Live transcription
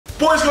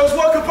Boys, girls,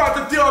 welcome back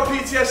to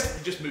DRPTS.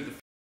 You just moved the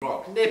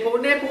rock. Nipple,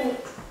 nipple.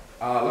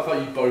 I love how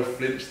you both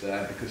flinched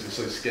there because you're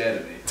so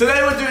scared of me.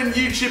 Today we're doing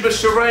YouTuber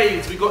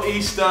charades. We've got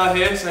Easter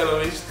here. Say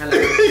hello, East. Hello.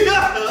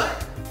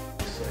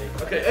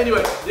 Okay,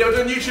 anyway, yeah,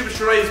 we're doing YouTuber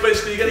charades.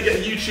 Basically, you're going to get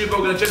a YouTuber,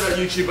 we're going to generate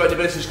a YouTuber, and you're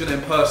basically just going to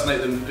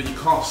impersonate them, but you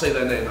can't say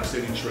their name. That's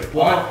the only trick.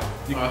 What?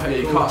 You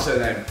can't say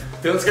their name.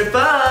 Who wants to go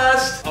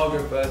first? I'll go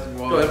first.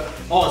 Go ahead.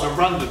 Oh, it's a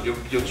random.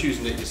 You're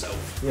choosing it yourself.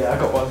 Yeah, I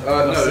got one.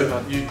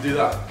 No, you do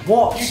that.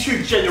 What?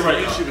 YouTube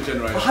generator. YouTuber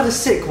generator. I had a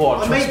sick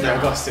one. I made that.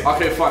 I got sick.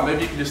 Okay, fine.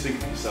 Maybe you can just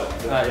think of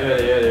yourself. Alright, you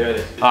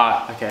ready?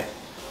 Alright, okay.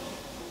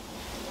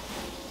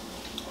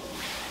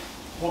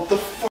 What the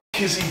fuck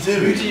is he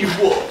doing? Who do you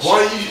watch?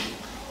 Why are you?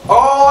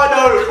 Oh, I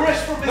know.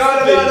 Chris from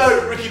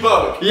No. Ricky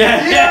Berg.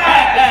 Yeah.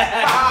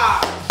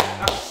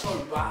 That's so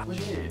bad. What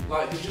do you mean?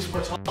 Like you just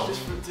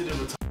did a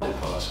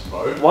retarded person,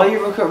 bro.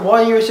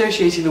 Why are you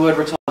associating the word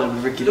retarded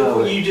with Ricky Look Berg?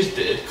 what you just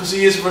did. Because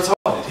he is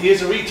retarded. He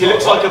is a retard. He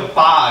looks like a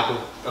bag of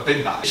a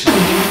bin bag. It's a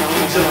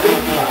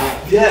bin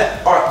bag.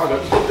 Yeah. Alright,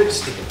 I got a big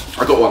sticker.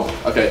 I got one.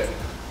 Okay.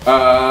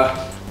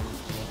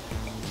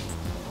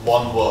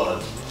 One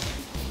word.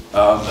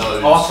 No.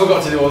 Oh, I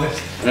forgot to do all this.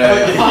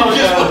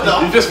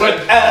 Yeah. You just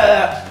went. You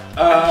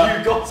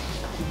got.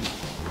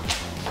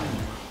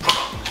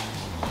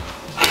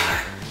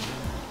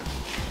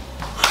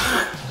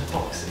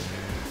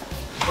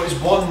 What is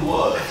one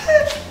word?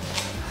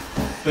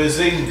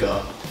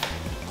 Bazinga.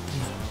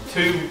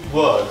 2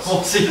 words.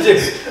 What's he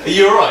doing? Are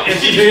you alright?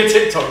 Is he doing a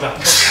TikTok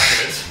dance?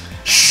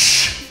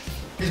 Shh.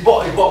 He's a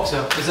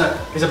boxer.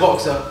 He's a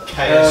boxer.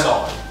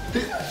 KSI.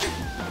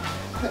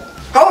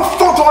 How the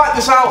fuck do I act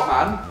this out,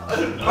 man? I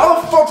don't know.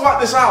 How the fuck do I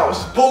act this out? This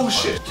is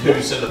bullshit.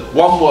 2 syllables.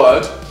 One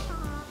word.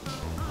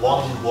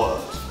 1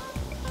 word.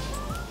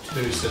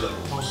 2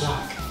 syllables.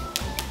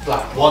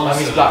 Black. One That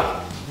means syllable.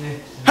 black.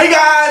 Hey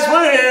guys,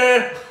 we're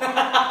here.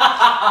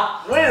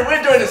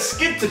 we're doing a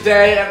skit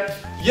today, and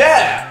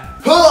yeah.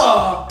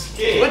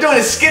 Skit? We're doing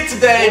a skit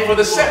today for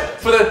the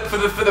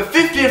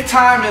 50th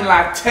time in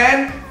like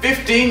 10,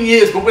 15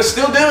 years, but we're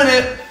still doing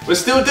it. We're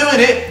still doing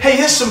it. Hey,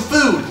 here's some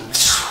food.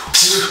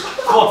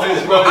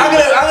 I'm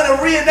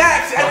gonna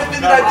reenact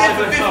everything that I did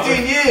for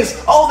 15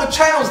 years. Oh, the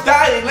channel's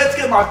dying. Let's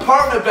get my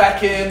partner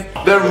back in.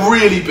 They're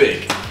really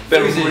big.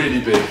 They're really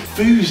big.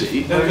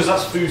 Fousey? No, because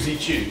that's Fousey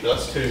Tube.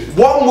 That's 2.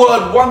 One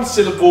word, 1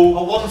 syllable.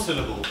 Oh, 1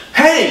 syllable.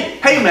 Hey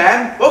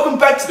man, welcome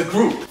back to the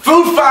group.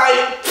 Food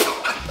fight.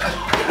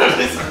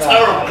 This is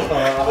terrible.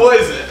 What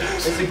is it?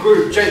 It's a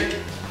group. Jake.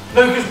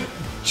 No, because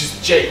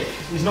just Jake.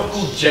 He's not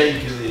called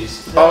Jake, is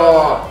he?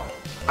 Oh,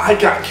 I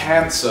got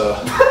cancer.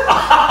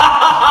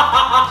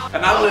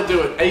 And I'm gonna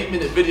do an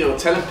 8-minute video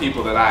telling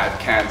people that I have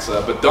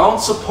cancer, but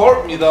don't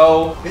support me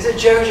though. Is it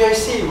Jojo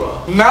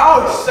Siwa?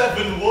 No!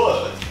 7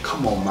 words.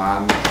 Come on,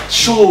 man.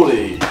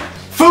 Surely.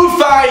 Food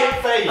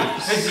fight! Phase.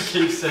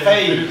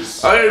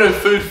 I don't know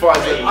food fight. I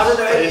don't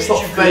know any It's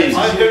not YouTube phase.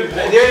 I don't.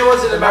 The only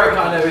ones in America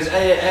I know is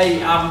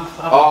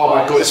Oh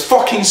my god, it's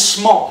fucking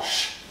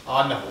Smosh.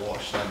 I never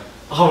watched them.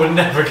 I would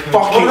never give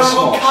Fucking Got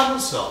Smosh.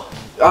 cancer.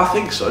 I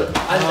think so.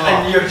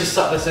 And you're just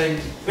sat there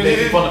saying,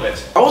 making fun of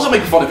it. I wasn't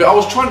making fun of it, I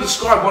was trying to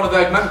describe one of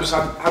their members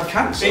had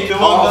cancer. Think of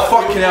Oh, one that-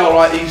 fucking hell,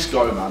 right, East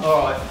go, man.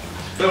 Alright.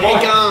 Hey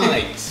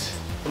guys.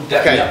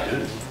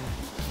 Okay.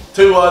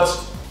 2 words,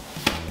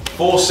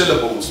 4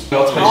 syllables.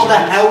 How the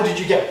hell did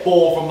you get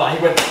 4 from that?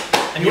 He went.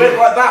 And you went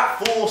like that,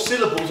 4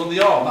 syllables on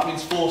the arm, that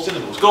means 4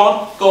 syllables. Go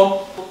on, go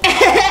on.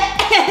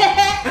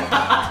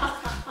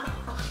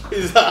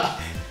 Is that?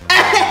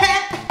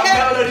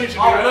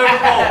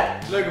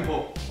 Logan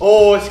Paul.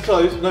 Oh, it's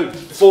close. No,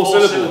 4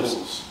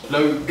 syllables.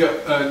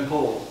 Logan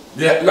Paul.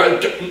 Yeah,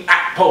 Logan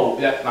Paul.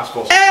 Yeah, that's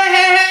 4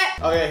 syllables.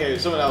 Okay,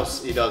 someone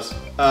else he does.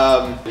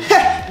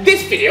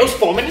 This video's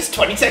 4 minutes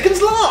 20 seconds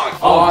long.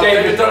 Oh,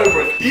 David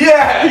Dobrik.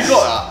 Yes! You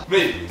got that?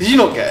 Me. Did you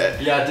not get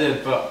it? Yeah, I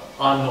did, but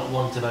I'm not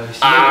one to know.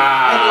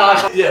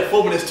 Yeah,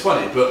 4 minutes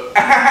 20, but...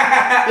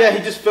 Yeah, he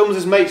just films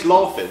his mates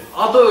laughing.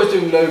 I thought he was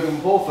doing Logan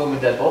Paul filming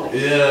dead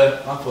bodies.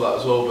 Yeah, I thought that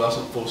as well, but that's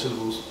not 4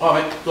 syllables.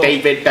 Alright, mate, go on.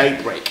 David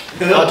Dobrik.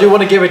 I do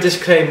want to give a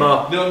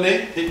disclaimer. Knee on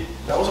knee.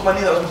 That wasn't my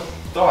knee, that was my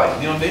thigh.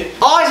 Knee on knee.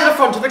 Eyes at the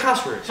front of the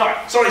classroom.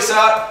 Sorry, sir.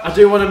 I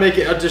do want to make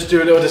it, I'll just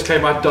do a little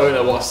disclaimer. I don't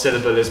know what a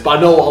syllable is, but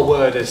I know what a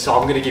word is, so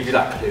I'm going to give you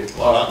that clue.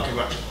 Well,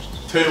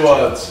 congratulations. 2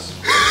 words.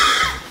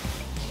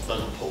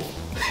 Logan Paul.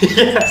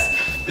 Yes.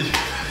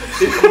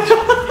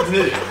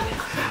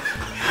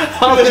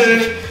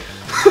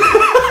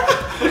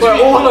 Well,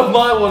 all of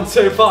my ones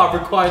so far have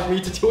required me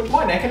to tilt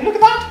my neck and look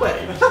that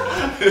way.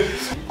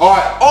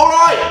 Alright.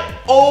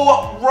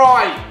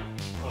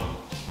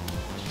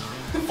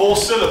 4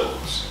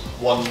 syllables.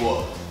 1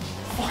 word.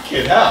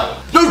 Fucking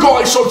hell. No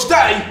guys, so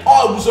today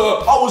I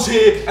was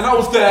here and I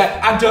was there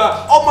and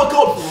oh my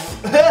god.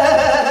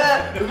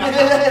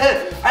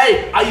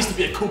 Hey, I used to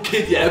be a cool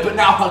kid, yeah, but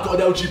now I've got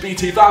an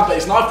LGBT fan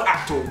base and I have to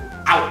act all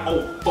out.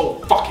 Oh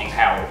fucking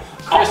hell.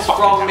 Chris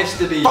from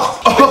Mr. Beast.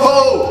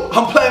 Oh,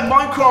 I'm playing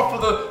Minecraft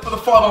for the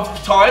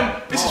 500th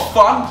time. This is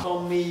fun.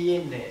 Tommy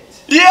in it.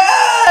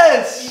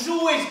 Yes! He's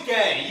always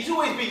gay. He's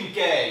always been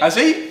gay. Has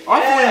he?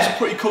 I thought he was a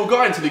pretty cool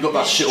guy until he got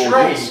that shit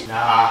audience.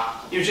 Nah,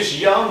 he was just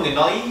young and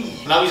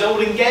naive. Now he's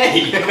old and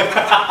gay.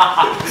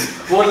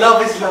 What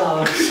love is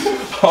love.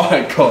 Oh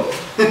my god.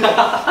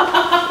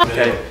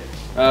 Okay.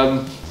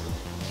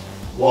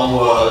 One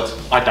word.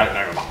 I don't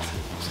know about it.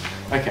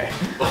 Okay.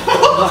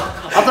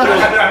 I don't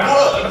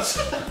know. Words.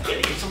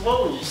 Getting some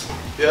balls.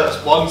 Yeah, that's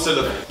one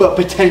syllable. But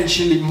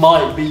potentially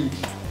might be.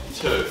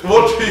 Two.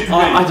 What do you mean?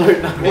 I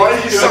don't know. Why are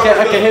you so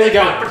Okay, here we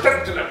go.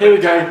 Here we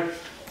go.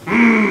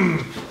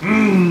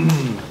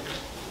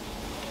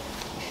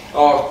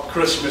 Oh,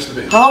 Chris, you missed a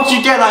bit. How'd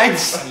you get that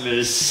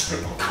instantly?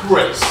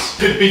 Chris.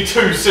 Could be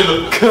two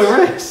syllables.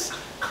 Chris.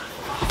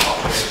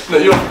 No,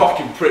 you're a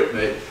fucking prick,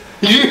 mate.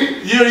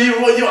 You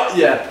are,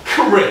 yeah.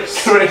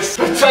 Chris.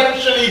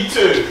 Potentially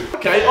two.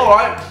 Okay,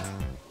 alright.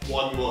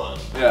 One word.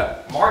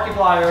 Yeah.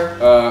 Markiplier.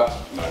 No,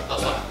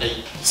 that's like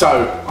 8.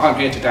 So, I'm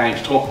here today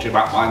to talk to you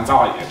about my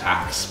anxiety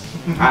attacks.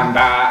 And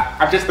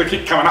I just they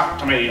keep coming up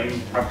to me and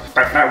I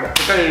don't know what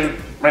to do,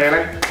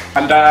 really.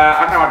 And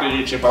I know I do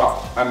YouTube a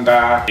lot. And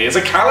here's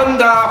a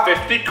calendar,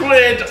 50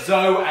 quid.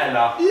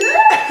 Zoella.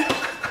 Yeah.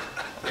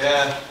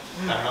 Yeah.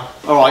 Fair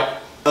enough. Alright.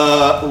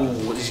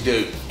 What does he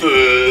do?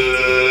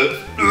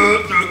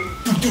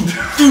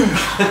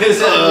 Is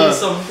that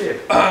something?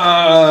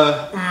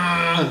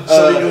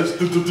 So he goes.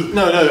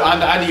 No,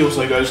 and he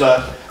also goes,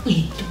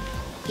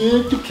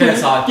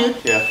 KSI.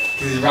 yeah.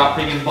 Because he's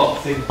rapping and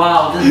boxing.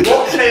 Wow.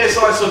 What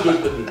KSI so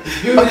good?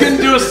 I couldn't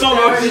do a song,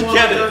 I didn't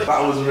get it.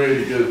 That was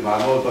really good, man.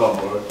 Well done,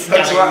 bro.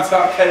 Thanks for that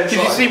KSI.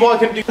 Did you see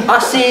what I can do? I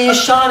see you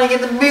shining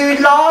in the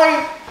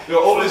moonlight.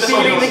 All his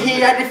Feeling the songs.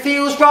 heat and it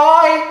feels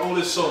right. All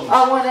his songs.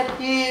 I want to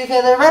you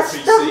for the rest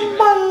of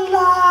my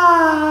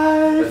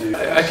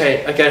life.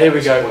 Okay, here we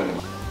go.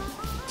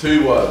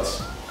 2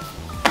 words.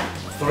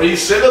 3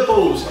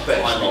 syllables. I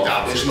bet Finally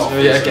down. it's not.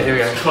 Yeah, okay, here we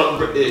go.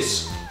 Culprit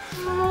is.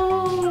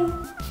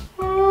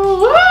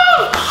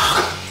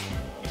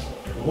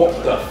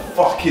 What the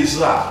fuck is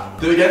that?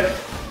 Do it again.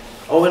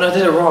 Oh, and I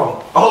did it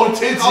wrong. Oh,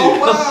 did you? Oh,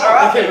 wow.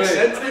 That Okay, makes wait.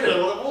 sense, I didn't don't it?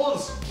 know what it was.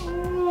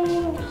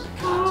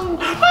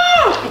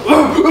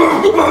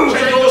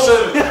 Jane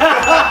Dawson.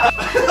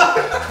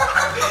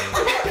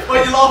 Why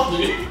are you laughing at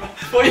me?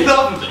 Why are you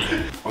laughing at me?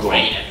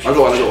 I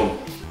got one.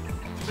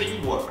 3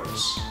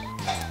 words.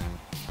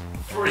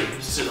 3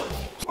 syllables.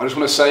 I just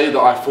want to say that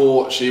I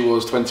thought she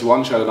was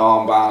 21. She had an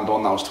armband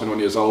on that was 21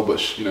 years old, but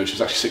she,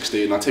 she's actually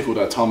 16. I tickled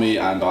her tummy,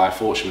 and I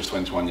thought she was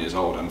 21 years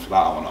old, and for that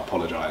I want to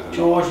apologise.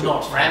 George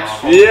not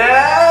Rampz.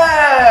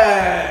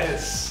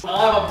 Yes!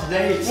 I'm up to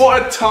date.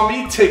 What a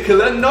tummy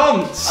tickler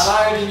nonce! And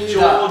I only knew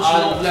George that. I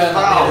not learned that the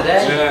other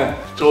day. Yeah,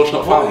 George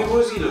not What found.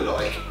 was he look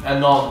like? A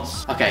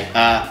nonce. Okay,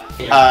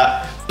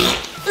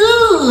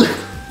 Ooh,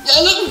 I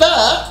like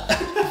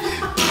that.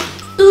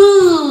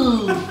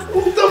 Ooh,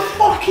 What the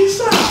fuck is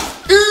that?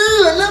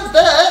 ooh, I love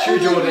that. True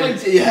Jordan.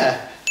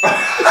 yeah.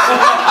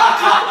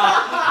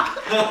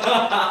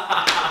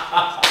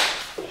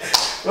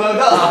 Well,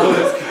 that was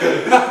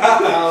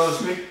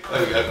There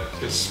we go.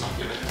 Good smack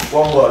in it.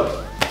 1 word,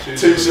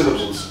 2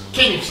 syllables.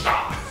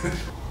 Kingstar.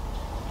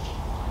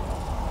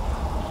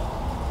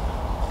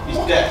 He's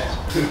dead.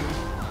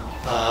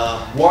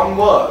 1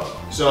 word.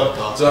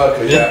 Zerka.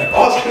 Zerka, yeah. I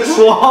was gonna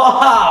say.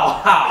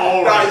 Wow.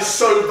 How? That is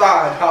so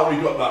bad how we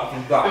got that from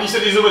And that. you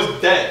said he's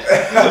almost dead.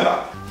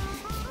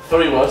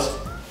 3 words,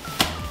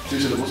 2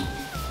 syllables.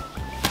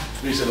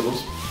 3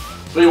 syllables.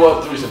 3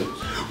 words, 3 syllables.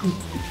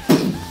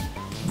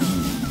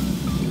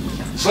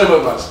 Slow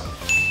mo, guys.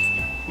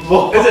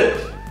 What? Is it?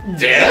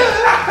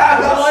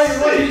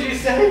 What did you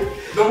say?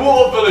 The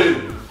water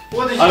balloon.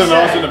 What did you I don't know, I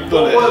say? was gonna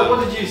bullet What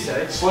did you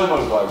say? Slow mo,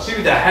 guys.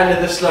 Do the hell of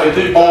the slow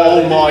do.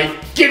 Oh my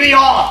giddy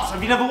arse!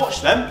 Have you never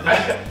watched them?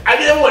 Have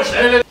you ever watched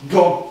it?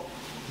 Go on.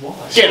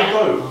 What? Get up.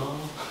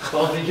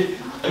 Go.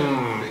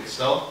 Big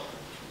start.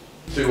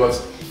 2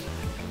 words.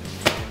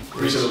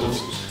 3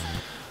 syllables.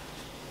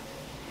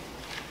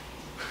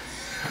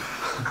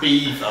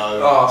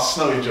 Bevo. Ah,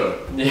 Snowy Joe.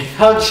 Yeah,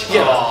 how'd you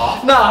get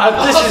that?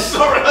 Nah, this is.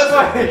 sorry,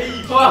 that's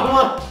Wait,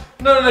 what?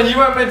 No, you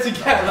weren't meant to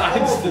get that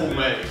instantly.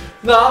 mate.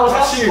 No, I was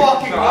That's you.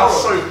 fucking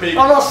That's so big.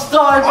 I'm not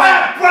starting. I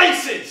had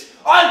braces!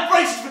 I had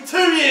braces for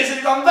 2 years and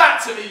you've done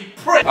that to me, you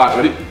prick! Alright,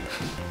 ready?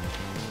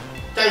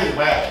 Don't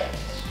wear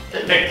it.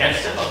 Don't get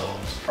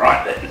syllables.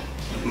 Right then.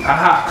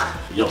 Haha.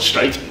 You're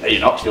straight. No,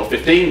 you're not. You're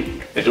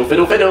 15. Fiddle,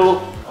 fiddle,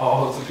 fiddle.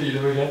 Oh, what's the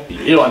feeling again?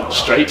 You are not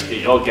straight.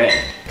 You're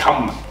gay.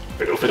 Come.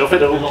 Fiddle, fiddle,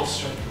 fiddle. Not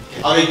straight.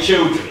 Are they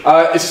children?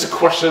 Is this a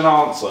question and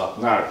answer?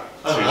 No.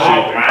 It's a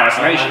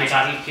impersonation.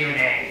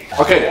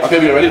 Okay,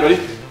 we're ready?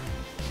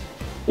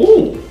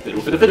 Ooh.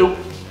 Fiddle, fiddle, fiddle.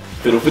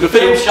 Fiddle, fiddle,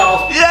 fiddle.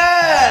 Charles.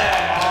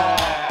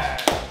 Yeah!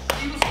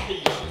 He was a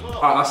piece as well.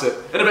 Alright, that's it.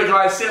 In a bit,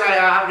 guys. See you later.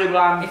 Have a good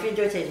one. If you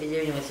enjoyed today's video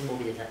and you want to see more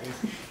videos like this,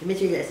 then make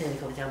sure you let us know in the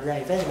comments down below.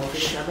 Furthermore,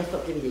 if you want to most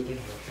popular video, go here.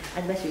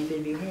 And the best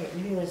video here. If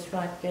you want to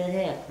subscribe, go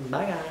here.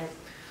 Bye guys.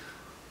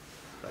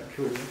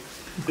 Cool.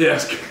 Yeah,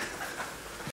 that's good.